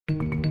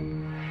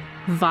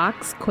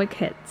Vox Quick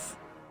Hits.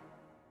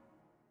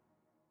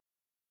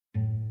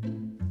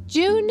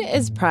 June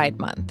is Pride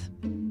Month.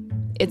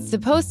 It's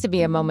supposed to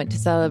be a moment to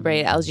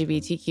celebrate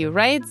LGBTQ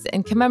rights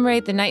and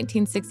commemorate the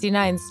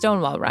 1969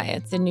 Stonewall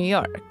riots in New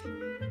York.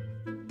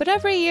 But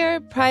every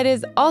year, Pride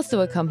is also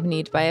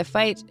accompanied by a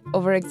fight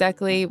over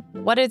exactly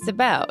what it's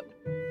about,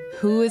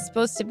 who is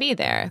supposed to be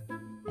there,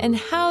 and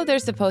how they're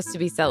supposed to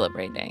be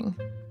celebrating.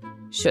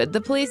 Should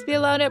the police be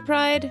allowed at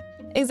Pride?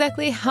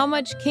 Exactly how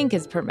much kink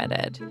is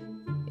permitted?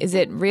 Is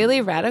it really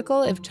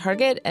radical if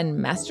Target and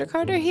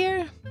MasterCard are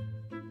here?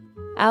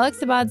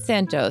 Alex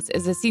Abad-Santos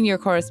is a senior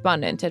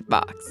correspondent at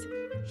Vox.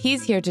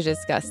 He's here to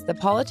discuss the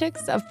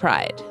politics of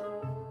Pride.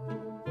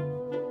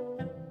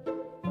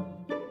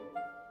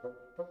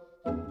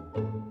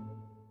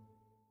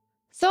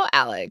 So,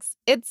 Alex,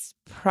 it's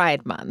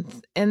Pride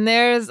Month, and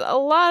there's a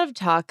lot of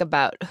talk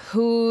about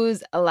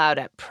who's allowed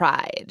at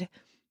Pride.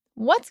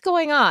 What's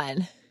going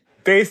on?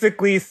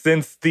 Basically,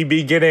 since the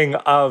beginning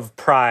of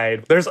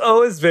Pride, there's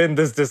always been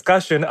this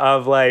discussion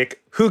of,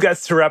 like, who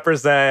gets to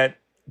represent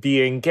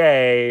being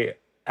gay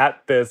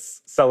at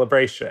this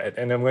celebration.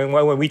 And then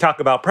when we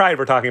talk about Pride,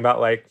 we're talking about,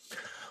 like,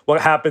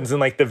 what happens in,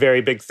 like, the very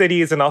big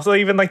cities and also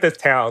even, like, the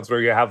towns where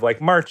you have, like,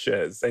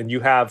 marches and you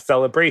have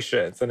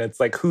celebrations. And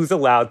it's, like, who's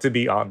allowed to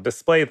be on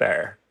display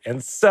there.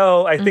 And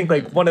so I think,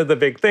 like, one of the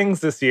big things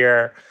this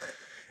year,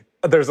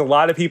 there's a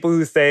lot of people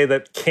who say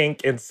that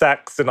kink and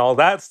sex and all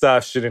that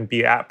stuff shouldn't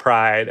be at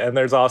Pride. And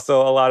there's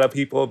also a lot of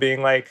people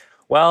being like,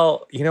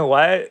 well, you know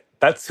what?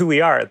 That's who we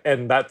are.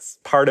 And that's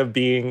part of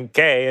being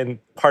gay. And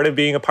part of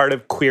being a part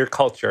of queer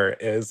culture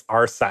is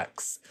our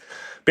sex.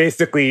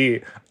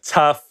 Basically,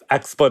 tough,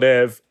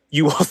 expletive,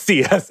 you will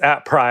see us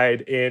at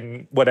Pride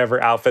in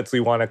whatever outfits we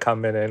want to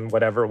come in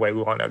whatever way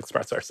we want to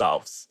express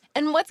ourselves.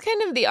 And what's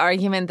kind of the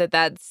argument that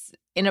that's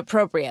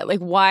inappropriate? Like,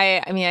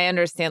 why? I mean, I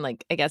understand,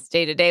 like, I guess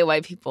day to day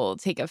why people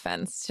take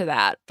offense to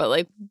that. But,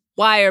 like,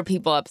 why are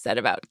people upset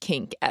about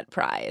kink at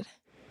Pride?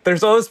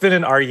 There's always been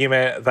an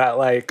argument that,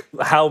 like,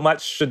 how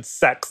much should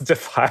sex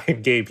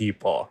define gay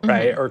people,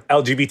 right? Or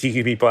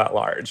LGBTQ people at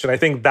large. And I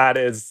think that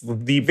is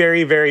the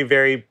very, very,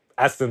 very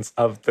essence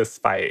of this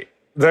fight.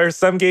 There are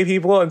some gay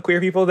people and queer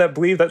people that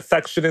believe that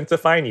sex shouldn't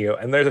define you.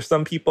 And there are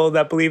some people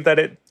that believe that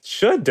it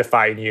should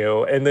define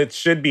you and it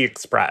should be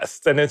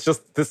expressed. And it's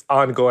just this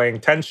ongoing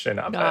tension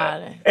of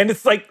it. And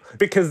it's like,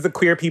 because the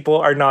queer people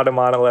are not a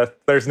monolith,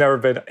 there's never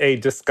been a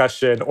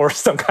discussion or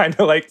some kind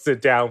of, like,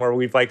 sit down where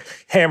we've, like,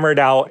 hammered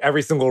out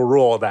every single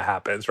rule that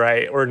happens,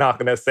 right? We're not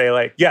going to say,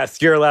 like, yes,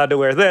 you're allowed to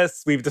wear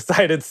this. We've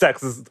decided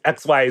sex is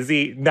X, Y,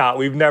 Z. No,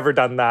 we've never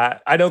done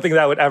that. I don't think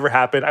that would ever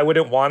happen. I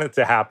wouldn't want it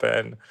to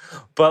happen.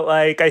 But,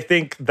 like, I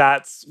think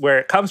that's where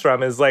it comes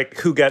from, is, like,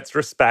 who gets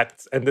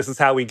respect, and this is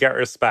how we get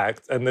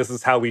respect, and this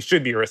is how we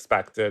should be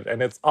respected.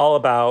 And it's all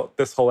about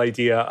this whole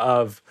idea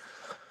of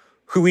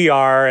who we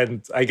are,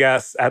 and I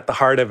guess at the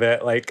heart of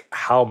it, like,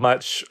 how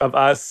much of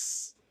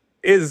us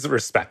is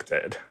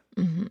respected.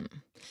 So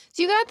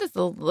you got this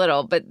a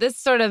little, but this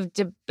sort of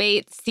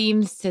debate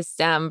seems to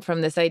stem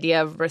from this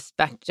idea of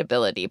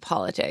respectability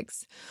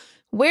politics.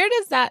 Where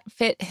does that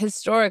fit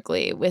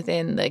historically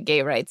within the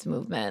gay rights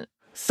movement?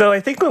 So I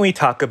think when we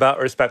talk about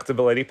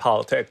respectability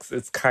politics,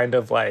 it's kind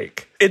of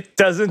like, it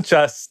doesn't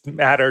just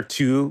matter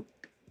to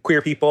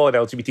queer people and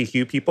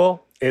LGBTQ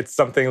people. It's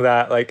something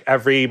that, like,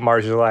 every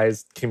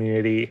marginalized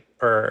community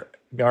or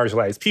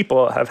marginalized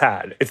people have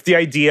had. It's the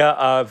idea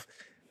of,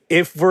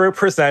 if we're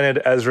presented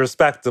as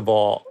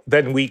respectable,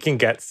 then we can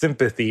get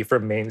sympathy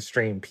from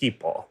mainstream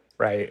people,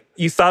 right?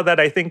 You saw that,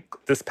 I think,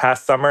 this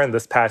past summer and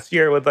this past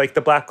year with, like,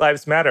 the Black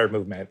Lives Matter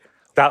movement.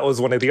 That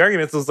was one of the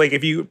arguments. It was like,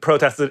 if you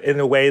protested in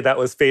a way that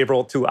was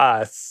favorable to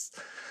us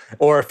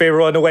or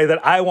favorable in a way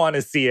that I want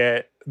to see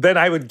it, then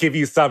I would give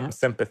you some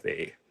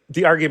sympathy.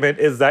 The argument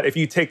is that if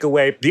you take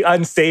away the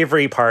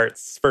unsavory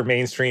parts for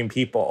mainstream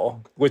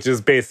people, which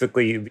is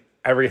basically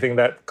everything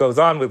that goes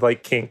on with,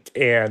 like, kink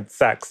and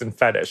sex and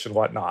fetish and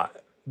whatnot,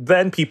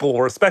 then people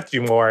will respect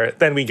you more,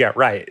 then we get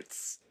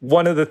rights.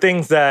 One of the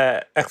things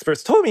that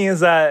experts told me is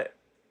that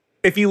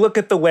if you look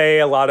at the way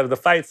a lot of the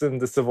fights in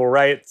the civil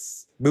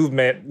rights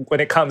movement, when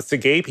it comes to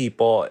gay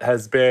people, it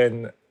has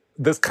been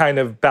this kind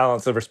of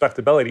balance of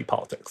respectability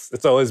politics.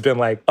 It's always been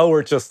like, oh,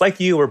 we're just like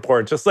you, we're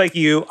born just like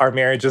you, our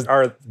marriages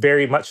are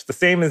very much the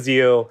same as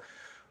you.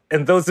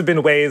 And those have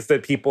been ways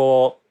that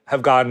people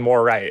have gotten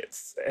more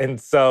rights. And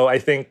so I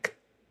think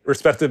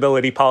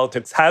respectability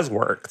politics has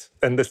worked,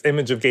 and this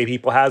image of gay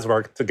people has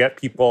worked to get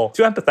people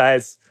to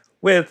empathize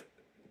with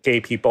gay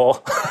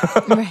people.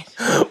 Right.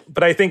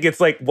 But I think it's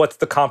like, what's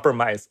the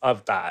compromise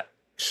of that?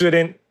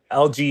 Shouldn't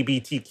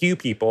LGBTQ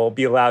people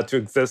be allowed to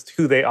exist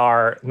who they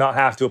are, not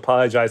have to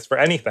apologize for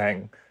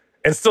anything,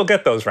 and still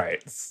get those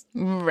rights?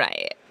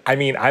 Right. I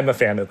mean, I'm a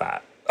fan of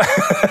that.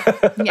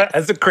 Yes.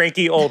 As a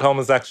cranky old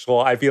homosexual,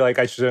 I feel like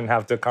I shouldn't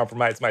have to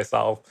compromise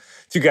myself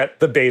to get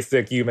the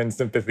basic human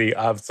sympathy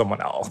of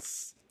someone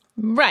else.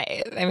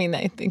 Right. I mean,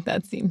 I think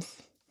that seems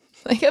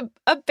like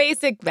a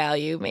basic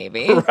value,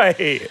 maybe.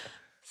 Right.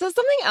 So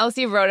something else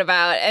you wrote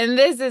about, and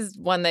this is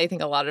one that I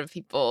think a lot of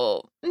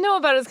people know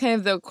about, is kind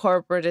of the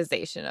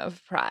corporatization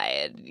of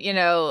Pride.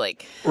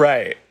 Like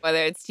Right. whether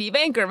it's TD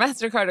Bank or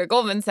MasterCard or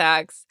Goldman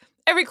Sachs,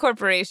 every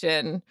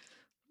corporation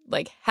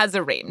has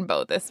a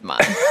rainbow this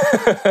month.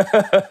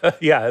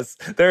 Yes,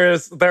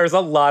 there's a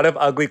lot of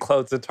ugly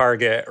clothes at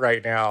Target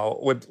right now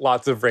with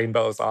lots of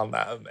rainbows on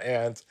them.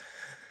 And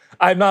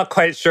I'm not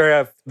quite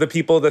sure if the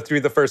people that threw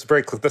the first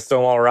brick with the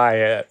Stonewall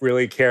riot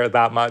really care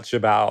that much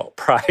about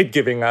Pride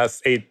giving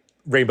us a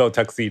rainbow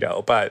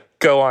tuxedo, but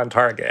go on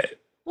Target.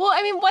 Well,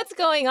 I mean, what's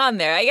going on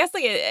there? I guess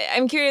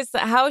I'm curious,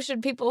 how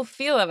should people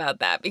feel about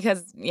that?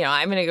 Because,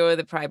 I'm going to go to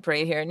the Pride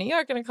Parade here in New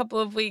York in a couple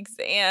of weeks,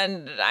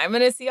 and I'm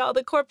going to see all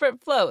the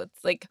corporate floats.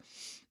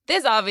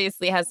 This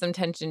obviously has some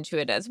tension to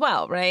it as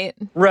well, right?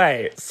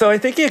 Right. So I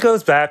think it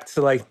goes back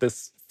to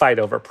this fight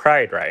over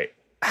Pride, right?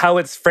 How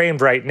it's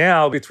framed right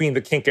now between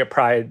the kink at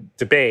Pride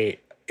debate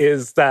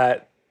is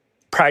that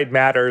Pride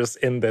matters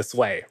in this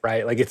way,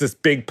 right? It's this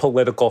big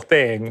political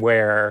thing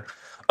where,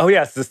 oh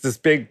yes, this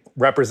big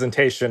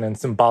representation and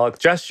symbolic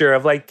gesture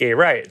of gay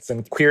rights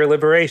and queer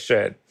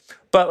liberation.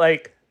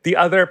 But the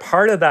other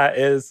part of that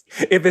is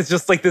if it's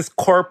just this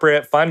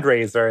corporate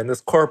fundraiser and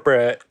this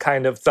corporate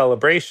kind of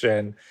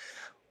celebration,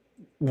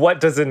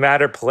 what does it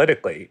matter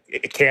politically?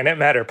 Can it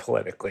matter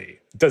politically?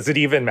 Does it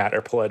even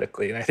matter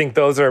politically? And I think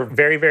those are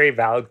very, very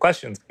valid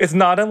questions. It's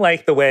not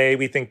unlike the way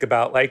we think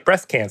about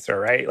breast cancer,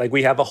 right?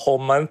 We have a whole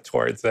month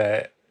towards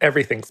it.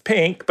 Everything's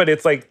pink, but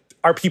it's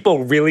are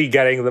people really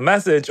getting the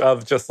message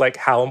of just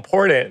how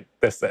important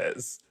this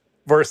is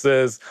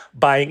versus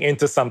buying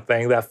into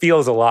something that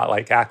feels a lot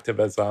like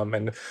activism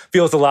and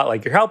feels a lot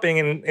like you're helping?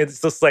 And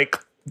it's just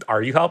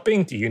are you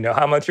helping? Do you know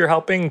how much you're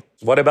helping?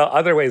 What about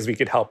other ways we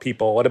could help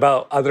people? What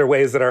about other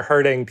ways that are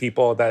hurting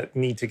people that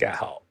need to get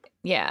help?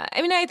 Yeah.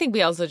 I mean, I think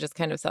we also just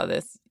kind of saw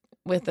this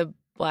with the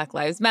Black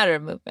Lives Matter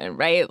movement,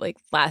 right?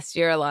 Last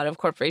year, a lot of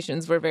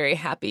corporations were very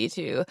happy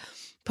to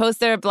post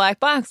their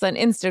black box on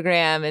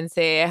Instagram and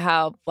say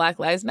how Black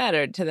Lives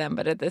mattered to them.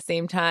 But at the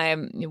same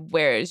time,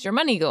 where is your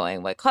money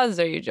going? What causes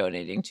are you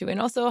donating to? And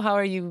also, how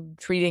are you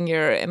treating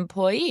your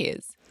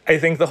employees? I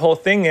think the whole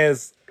thing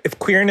is, if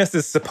queerness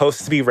is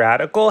supposed to be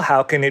radical,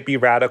 how can it be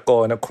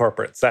radical in a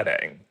corporate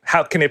setting?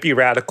 How can it be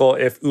radical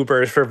if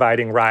Uber is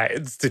providing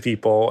rides to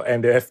people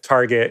and if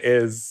Target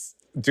is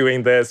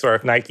doing this or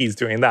if Nike's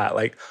doing that?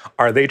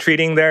 Are they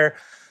treating their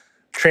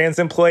trans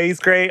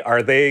employees great?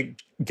 Are they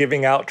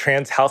giving out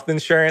trans health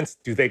insurance?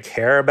 Do they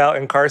care about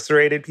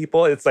incarcerated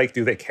people? It's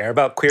do they care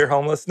about queer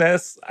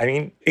homelessness? I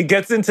mean, it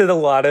gets into a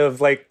lot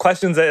of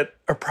questions that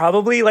are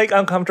probably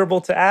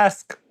uncomfortable to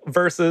ask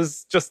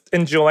versus just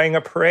enjoying a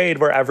parade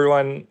where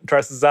everyone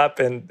dresses up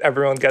and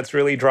everyone gets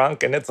really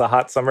drunk and it's a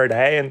hot summer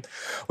day and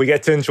we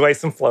get to enjoy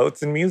some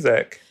floats and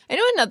music. I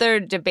know another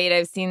debate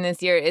I've seen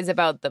this year is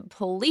about the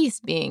police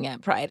being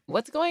at Pride.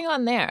 What's going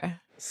on there?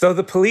 So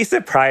the police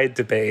at Pride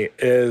debate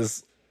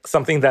is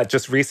something that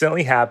just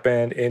recently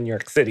happened in New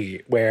York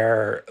City,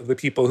 where the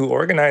people who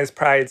organized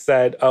Pride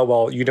said, oh,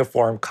 well,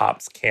 uniformed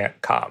cops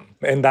can't come.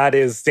 And that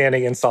is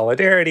standing in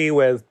solidarity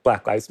with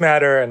Black Lives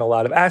Matter and a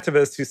lot of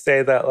activists who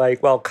say that,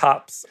 well,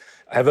 cops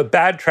have a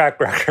bad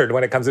track record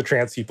when it comes to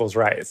trans people's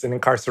rights and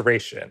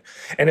incarceration.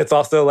 And it's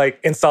also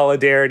in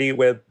solidarity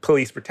with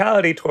police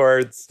brutality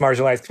towards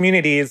marginalized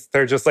communities.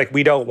 They're just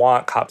we don't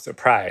want cops at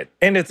Pride.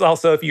 And it's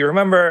also, if you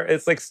remember,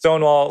 it's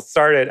Stonewall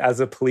started as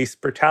a police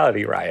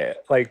brutality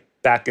riot.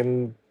 Back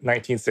in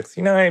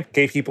 1969,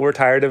 gay people were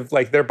tired of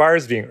their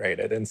bars being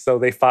raided. And so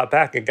they fought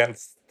back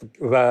against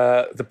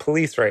the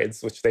police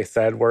raids, which they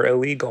said were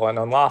illegal and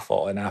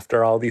unlawful. And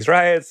after all these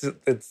riots,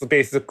 it's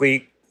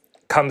basically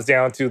comes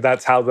down to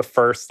that's how the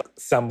first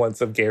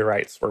semblance of gay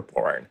rights were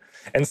born.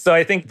 And so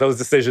I think those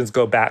decisions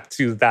go back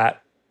to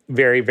that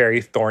very,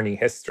 very thorny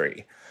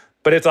history.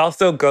 But it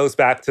also goes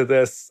back to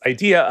this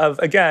idea of,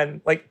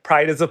 again,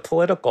 Pride is a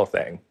political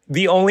thing.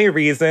 The only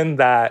reason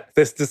that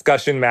this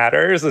discussion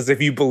matters is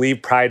if you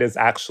believe Pride is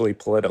actually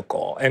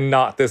political and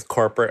not this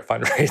corporate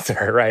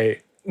fundraiser,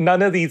 right?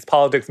 None of these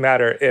politics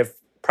matter if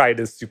Pride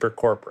is super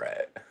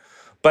corporate.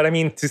 But I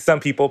mean, to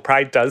some people,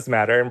 Pride does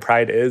matter, and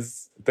Pride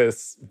is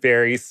this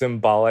very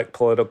symbolic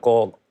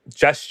political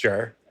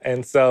gesture.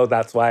 And so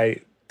that's why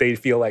they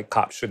feel like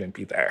cops shouldn't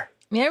be there.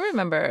 I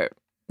remember,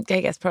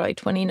 I guess probably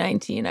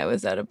 2019, I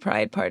was at a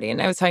Pride party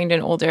and I was talking to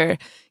an older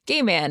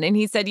gay man. And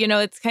he said,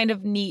 it's kind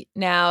of neat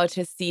now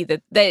to see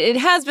that it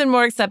has been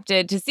more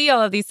accepted to see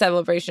all of these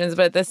celebrations.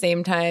 But at the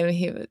same time,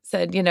 he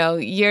said,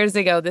 years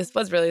ago, this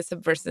was really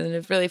subversive and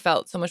it really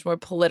felt so much more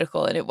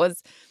political. And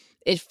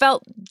it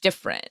felt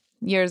different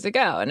years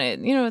ago. And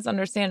it's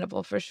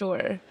understandable for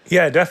sure.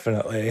 Yeah,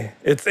 definitely.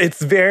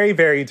 It's very,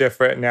 very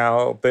different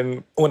now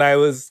than when I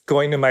was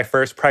going to my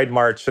first Pride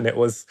March and it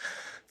was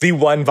the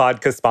one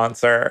vodka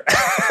sponsor.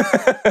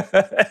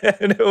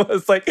 And it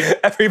was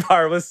every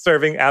bar was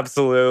serving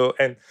Absolut,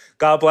 and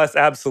God bless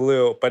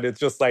Absolut. But it's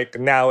just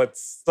now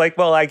it's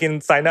well, I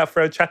can sign up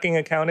for a checking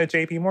account at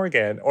JP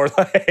Morgan or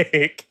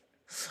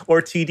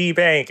or TD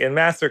Bank and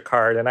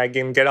MasterCard, and I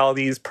can get all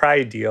these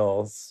Pride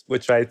deals,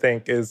 which I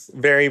think is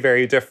very,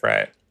 very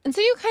different. And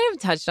so you kind of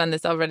touched on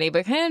this already,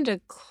 but kind of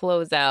to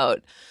close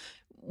out,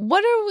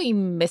 what are we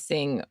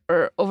missing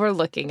or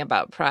overlooking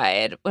about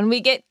Pride when we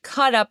get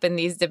caught up in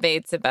these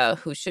debates about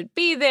who should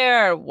be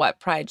there or what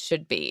Pride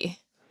should be?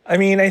 I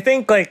mean, I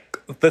think like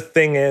the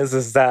thing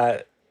is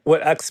that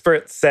what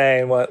experts say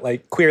and what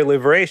like queer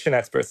liberation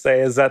experts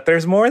say is that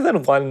there's more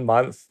than 1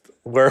 month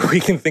where we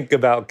can think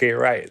about gay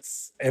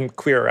rights and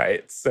queer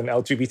rights and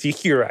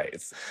LGBTQ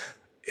rights.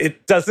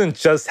 It doesn't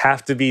just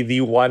have to be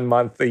the 1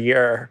 month a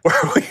year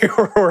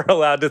where we're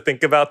allowed to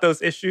think about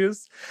those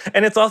issues.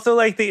 And it's also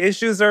like the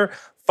issues are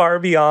far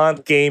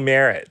beyond gay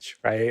marriage,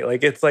 right?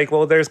 Like it's like,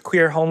 well, there's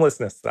queer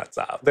homelessness that's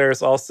up.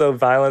 There's also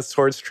violence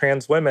towards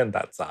trans women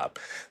that's up.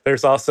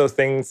 There's also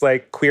things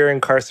like queer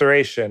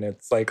incarceration.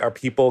 It's like, are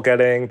people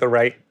getting the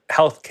right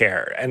health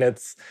care? And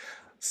it's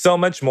so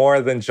much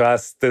more than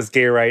just this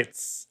gay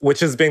rights, which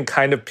has been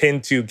kind of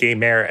pinned to gay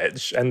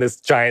marriage and this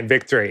giant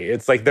victory.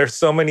 It's like there's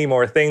so many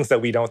more things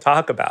that we don't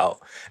talk about.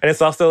 And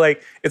it's also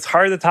like, it's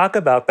hard to talk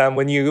about them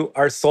when you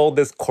are sold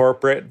this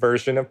corporate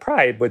version of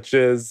Pride, which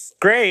is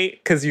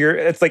great because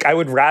it's like, I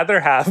would rather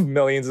have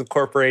millions of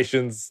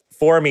corporations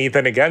for me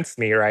than against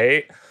me,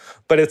 right?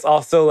 But it's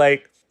also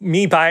like,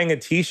 me buying a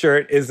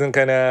t-shirt isn't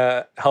going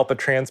to help a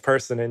trans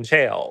person in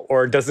jail,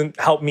 or doesn't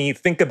help me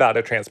think about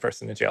a trans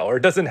person in jail, or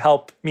doesn't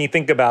help me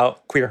think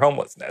about queer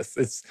homelessness.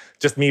 It's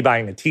just me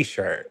buying a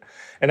t-shirt.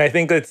 And I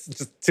think it's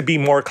just to be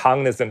more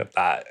cognizant of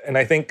that. And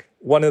I think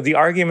one of the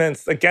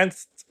arguments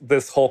against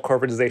this whole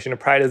corporatization of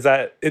Pride is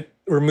that it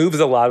removes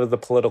a lot of the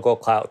political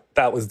clout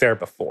that was there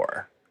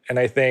before. And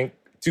I think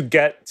to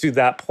get to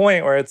that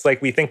point where it's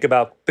like we think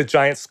about the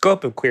giant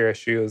scope of queer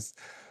issues,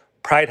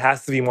 Pride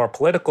has to be more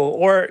political,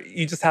 or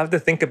you just have to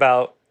think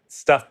about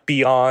stuff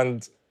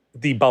beyond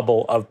the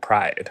bubble of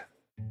Pride.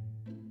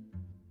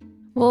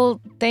 Well,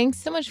 thanks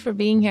so much for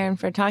being here and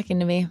for talking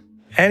to me.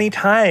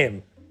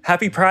 Anytime.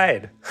 Happy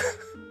Pride.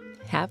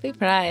 Happy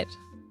Pride.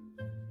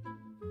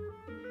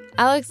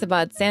 Alex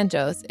Abad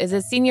Santos is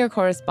a senior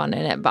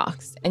correspondent at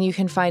Vox, and you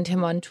can find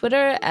him on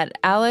Twitter at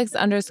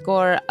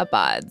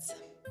Alex_Abads.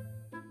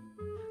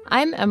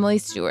 I'm Emily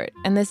Stewart,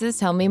 and this is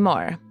Tell Me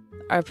More.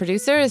 Our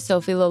producer is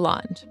Sophie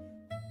Lalonde.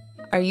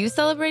 Are you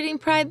celebrating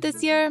Pride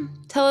this year?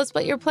 Tell us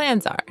what your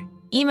plans are.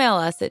 Email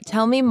us at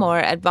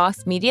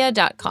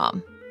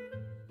tellmemore@voxmedia.com.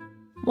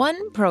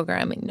 One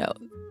programming note.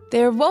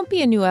 There won't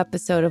be a new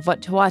episode of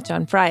What to Watch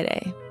on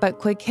Friday, but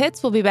Quick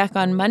Hits will be back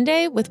on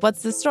Monday with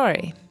What's the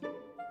Story?